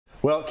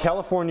Well,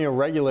 California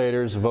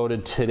regulators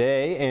voted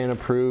today and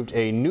approved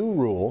a new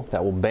rule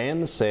that will ban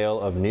the sale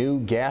of new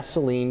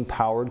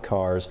gasoline-powered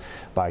cars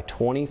by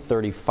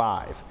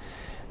 2035.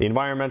 The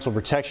Environmental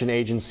Protection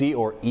Agency,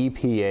 or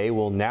EPA,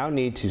 will now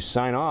need to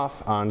sign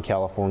off on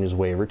California's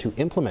waiver to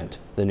implement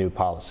the new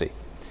policy.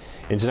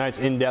 In tonight's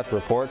in-depth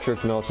report,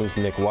 Church Militant's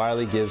Nick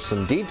Wiley gives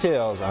some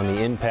details on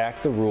the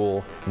impact the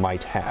rule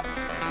might have.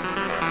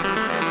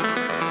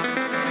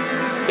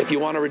 If you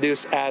want to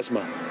reduce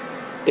asthma,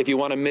 if you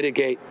want to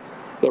mitigate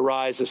the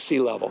rise of sea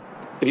level,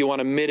 if you want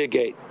to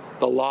mitigate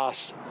the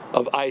loss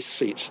of ice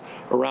sheets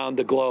around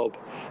the globe,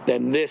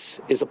 then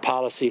this is a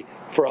policy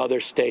for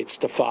other states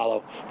to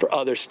follow, for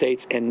other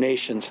states and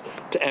nations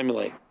to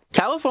emulate.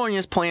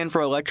 California's plan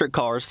for electric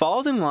cars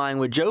falls in line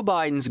with Joe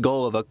Biden's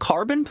goal of a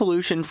carbon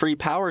pollution-free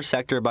power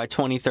sector by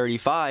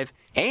 2035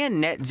 and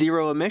net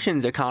zero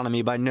emissions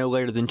economy by no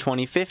later than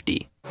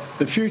 2050.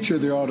 The future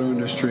of the auto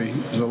industry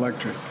is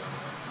electric.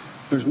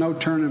 There's no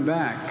turning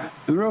back.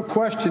 And the real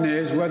question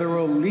is whether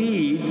we'll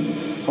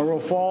lead or we'll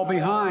fall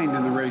behind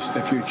in the race to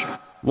the future.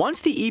 Once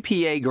the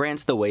EPA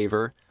grants the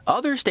waiver,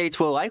 other states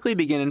will likely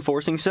begin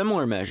enforcing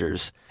similar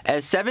measures,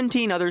 as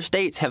 17 other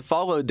states have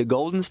followed the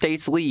Golden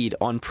State's lead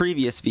on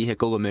previous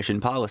vehicle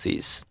emission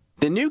policies.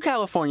 The new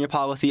California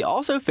policy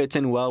also fits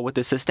in well with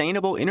the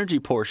sustainable energy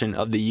portion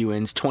of the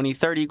UN's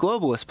 2030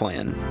 Globalist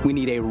Plan. We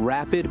need a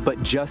rapid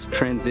but just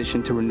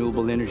transition to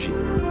renewable energy.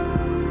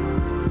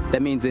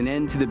 That means an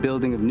end to the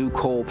building of new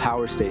coal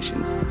power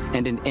stations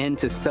and an end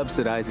to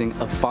subsidizing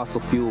of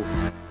fossil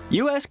fuels.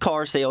 U.S.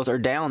 car sales are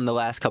down the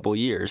last couple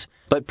years,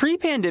 but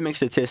pre-pandemic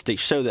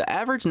statistics show the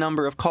average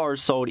number of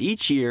cars sold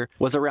each year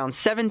was around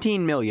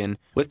 17 million,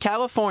 with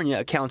California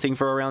accounting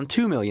for around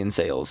 2 million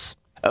sales.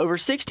 Over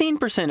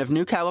 16% of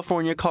new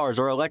California cars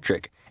are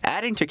electric,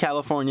 adding to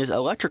California's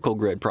electrical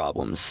grid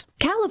problems.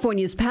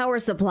 California's power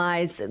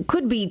supplies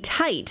could be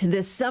tight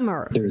this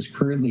summer. There is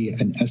currently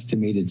an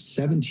estimated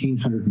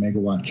 1,700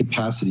 megawatt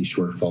capacity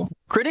shortfall.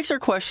 Critics are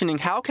questioning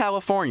how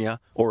California,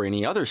 or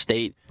any other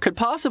state, could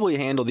possibly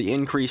handle the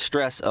increased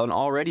stress on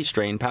already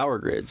strained power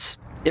grids.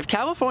 If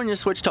California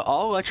switched to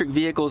all-electric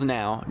vehicles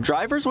now,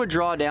 drivers would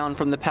draw down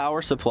from the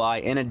power supply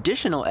an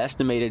additional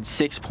estimated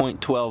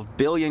 6.12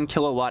 billion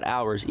kilowatt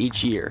hours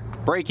each year,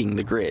 breaking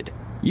the grid.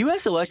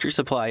 U.S. electric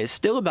supply is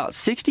still about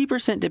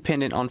 60%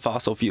 dependent on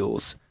fossil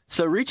fuels,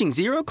 so reaching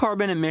zero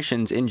carbon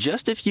emissions in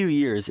just a few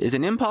years is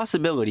an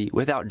impossibility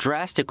without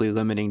drastically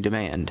limiting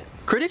demand.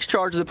 Critics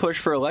charge the push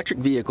for electric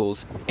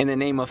vehicles, in the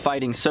name of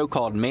fighting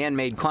so-called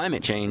man-made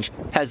climate change,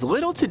 has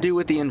little to do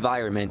with the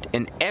environment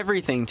and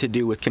everything to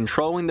do with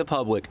controlling the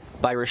public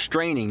by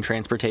restraining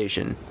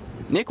transportation.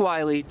 Nick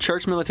Wiley,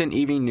 Church Militant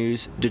Evening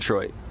News,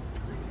 Detroit.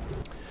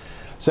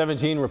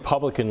 17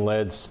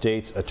 Republican-led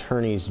states'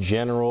 attorneys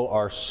general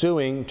are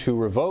suing to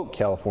revoke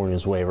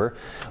California's waiver,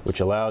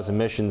 which allows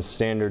emissions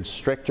standards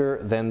stricter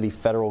than the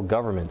federal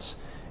government's.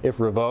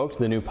 If revoked,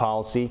 the new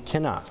policy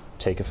cannot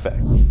take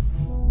effect.